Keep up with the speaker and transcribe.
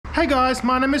Hey guys,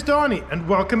 my name is Donnie and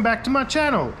welcome back to my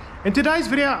channel. In today's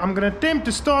video I'm going to attempt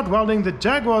to start welding the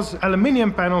Jaguar's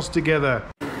aluminium panels together.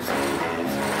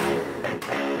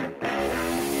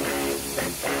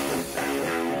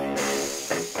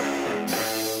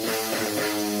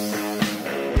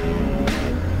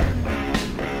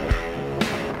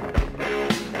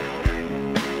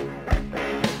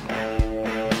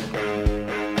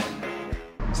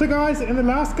 So guys, in the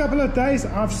last couple of days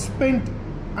I've spent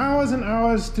hours and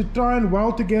hours to try and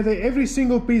weld together every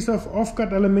single piece of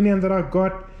off-cut aluminium that I've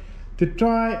got to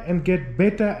try and get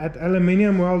better at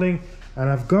aluminium welding. And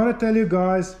I've got to tell you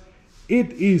guys,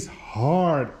 it is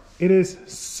hard. It is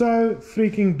so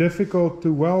freaking difficult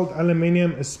to weld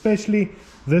aluminium, especially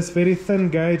this very thin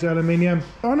gauge aluminium.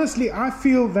 Honestly, I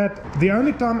feel that the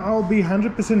only time I'll be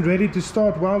 100% ready to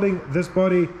start welding this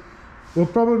body will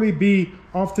probably be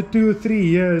after 2 or 3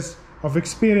 years of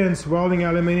experience welding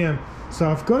aluminium. So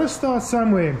I've got to start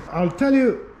somewhere. I'll tell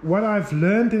you what I've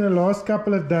learned in the last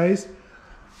couple of days.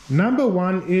 Number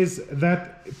one is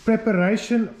that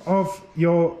preparation of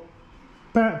your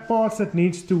parts that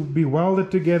needs to be welded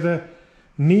together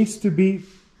needs to be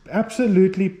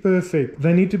absolutely perfect.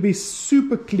 They need to be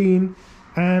super clean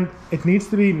and it needs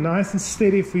to be nice and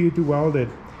steady for you to weld it.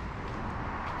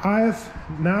 I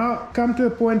have now come to a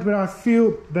point where I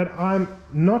feel that I'm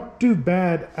not too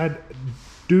bad at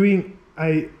doing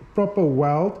a proper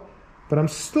weld, but I'm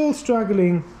still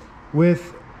struggling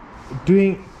with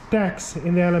doing tacks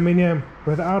in the aluminium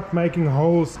without making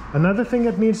holes. Another thing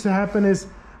that needs to happen is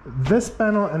this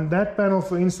panel and that panel,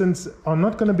 for instance, are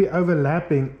not going to be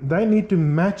overlapping. They need to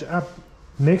match up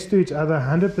next to each other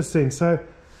 100%. So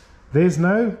there's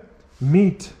no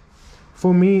meat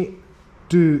for me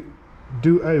to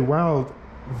do a weld.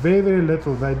 Very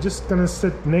little. They're just going to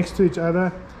sit next to each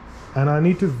other, and I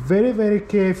need to very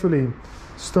carefully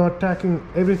start tacking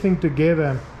everything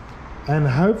together, and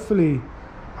hopefully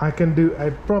I can do a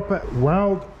proper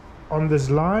weld on this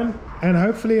line. And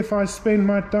hopefully if I spend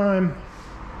my time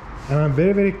and I'm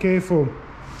very careful,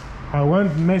 I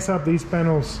won't mess up these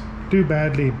panels too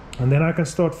badly, and then I can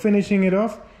start finishing it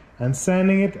off and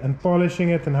sanding it and polishing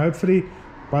it, and hopefully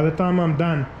by the time I'm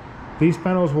done these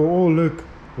panels will all look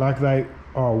like they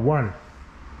are one.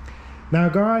 Now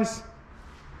guys,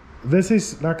 this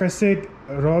is, like I said,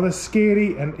 rather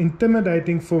scary and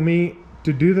intimidating for me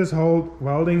to do this whole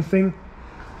welding thing.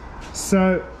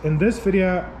 So in this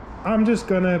video I'm just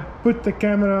gonna put the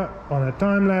camera on a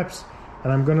time lapse,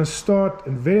 and I'm gonna start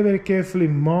and very carefully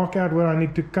mark out where I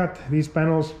need to cut these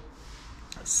panels,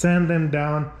 sand them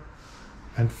down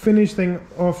and finish them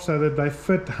off so that they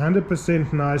fit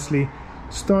 100% nicely,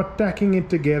 start tacking it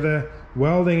together,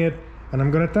 welding it. And I'm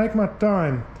gonna take my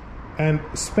time and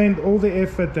spend all the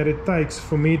effort that it takes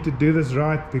for me to do this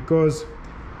right, because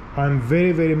I'm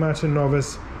very much a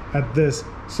novice at this.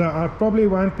 So I probably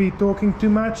won't be talking too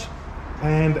much,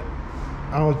 and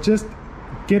I'll just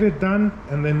get it done,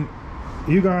 and then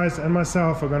you guys and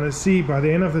myself are gonna see by the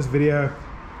end of this video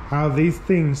how these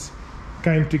things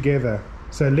came together.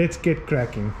 So let's get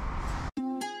cracking.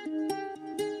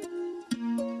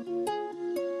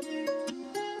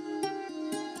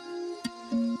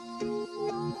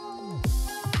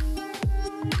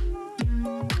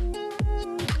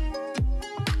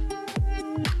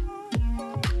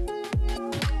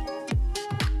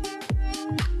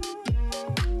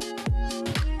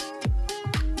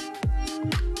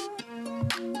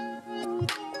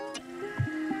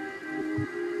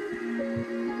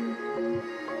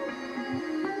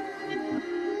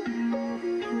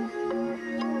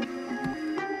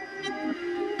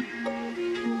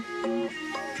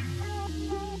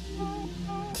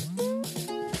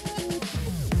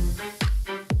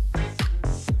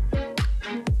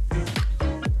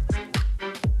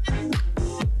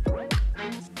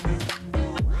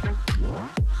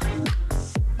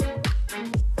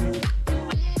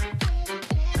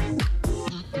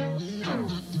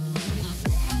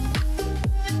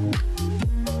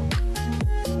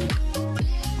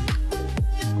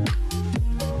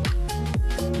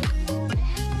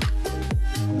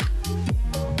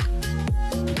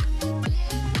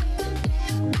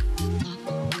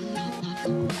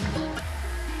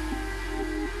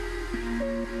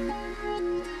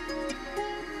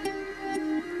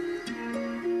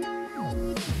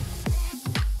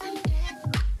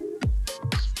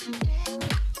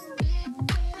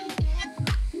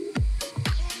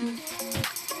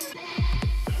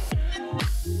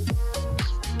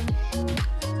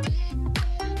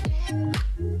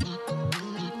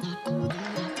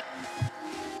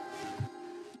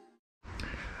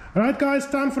 Alright guys,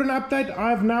 time for an update.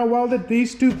 I've now welded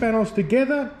these two panels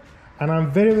together and I'm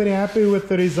very happy with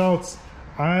the results.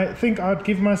 I think I'd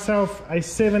give myself a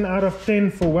 7 out of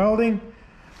 10 for welding,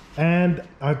 and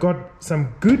I got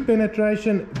some good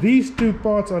penetration. These two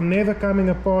parts are never coming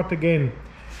apart again,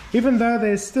 even though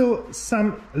there's still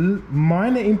some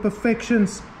minor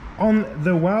imperfections on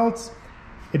the welds.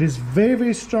 It is very,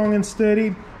 very strong and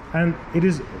sturdy, and it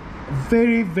is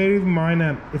very, very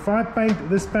minor. If I paint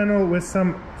this panel with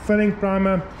some filling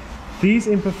primer, these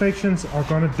imperfections are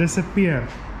going to disappear.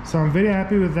 So I'm very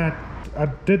happy with that. I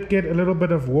did get a little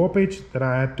bit of warpage that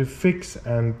I had to fix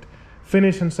and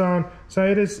finish and so on. So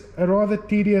it is a rather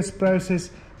tedious process,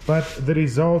 but the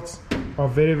results are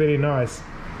very, very nice.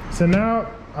 So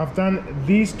now I've done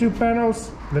these two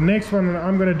panels. The next one that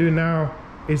I'm going to do now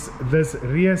is this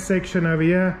rear section over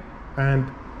here and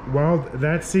weld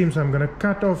that seam. So I'm going to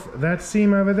cut off that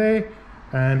seam over there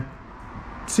and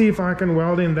see if I can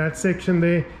weld in that section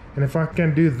there. And if I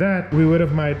can do that, we would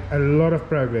have made a lot of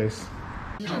progress.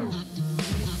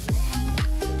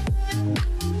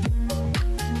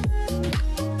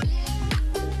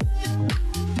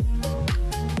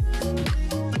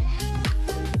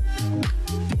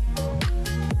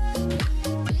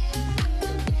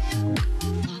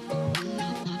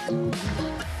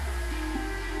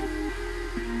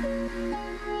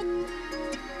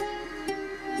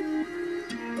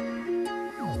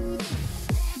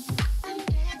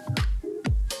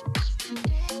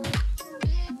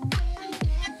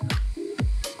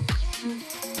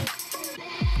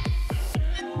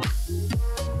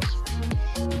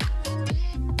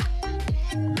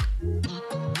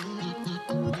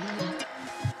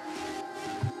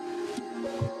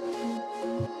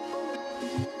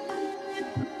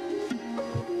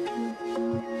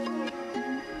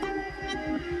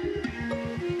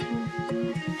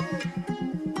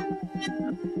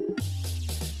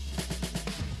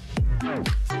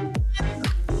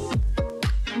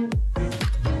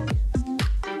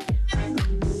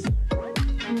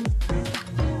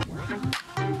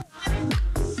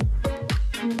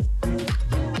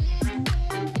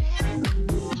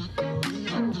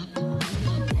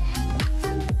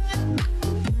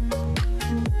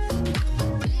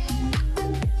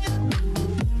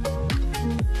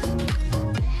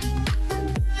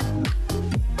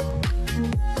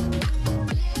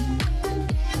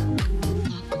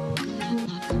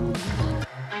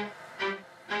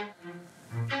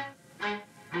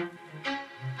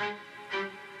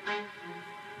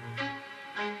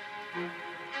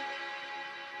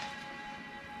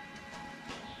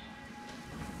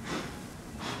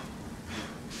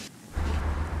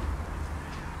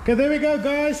 Okay, there we go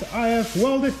guys. I have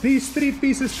welded these three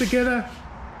pieces together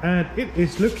and it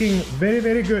is looking very,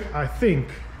 very good. I think,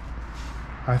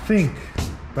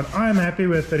 but I'm happy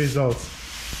with the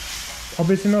results.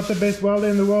 Obviously not the best welder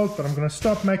in the world, but I'm going to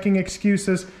stop making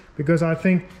excuses because I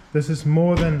think this is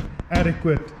more than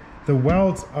adequate. The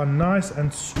welds are nice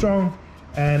and strong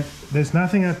and there's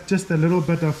nothing, just a little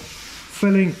bit of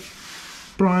filling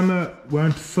primer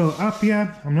won't fill up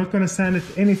here. I'm not going to sand it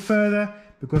any further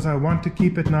because I want to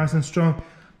keep it nice and strong.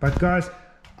 But guys,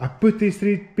 I put these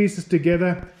three pieces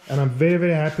together and I'm very,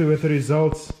 very happy with the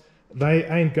results. They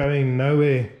ain't going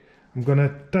nowhere. I'm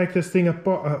gonna take this thing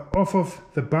off of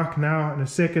the buck now in a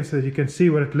second so that you can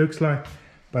see what it looks like,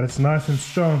 but it's nice and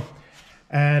strong.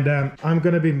 And I'm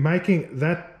gonna be making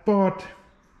that part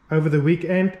over the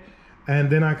weekend,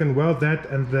 and then I can weld that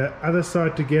and the other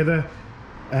side together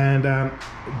and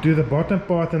do the bottom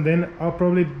part, and then I'll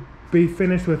probably be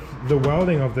finished with the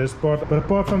welding of this part. But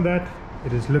apart from that,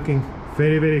 it is looking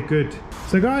very, very good.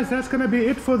 So guys, that's gonna be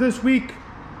it for this week.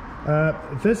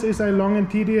 This is a long and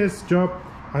tedious job.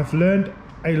 I've learned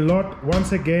a lot.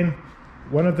 Once again,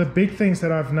 one of the big things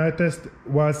that I've noticed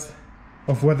was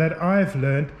that I've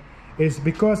learned is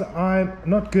because I'm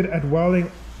not good at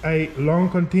welding a long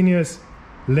continuous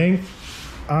length,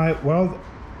 I weld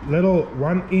little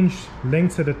 1-inch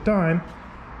lengths at a time,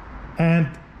 and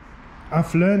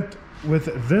I've learned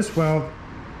with this weld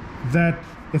that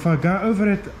if I go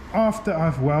over it after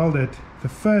I've welded the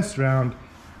first round,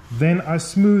 then I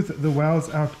smooth the welds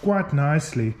out quite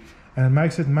nicely and it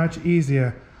makes it much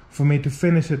easier for me to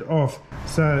finish it off.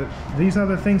 So these are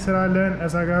the things that I learn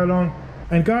as I go along.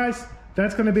 And guys,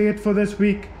 that's going to be it for this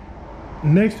week.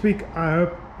 Next week I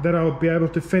hope that I'll be able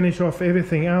to finish off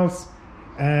everything else,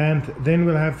 and then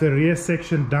we'll have the rear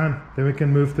section done, then we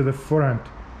can move to the front.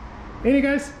 Anyway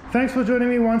guys, thanks for joining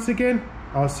me once again.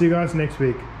 I'll see you guys next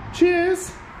week.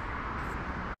 Cheers!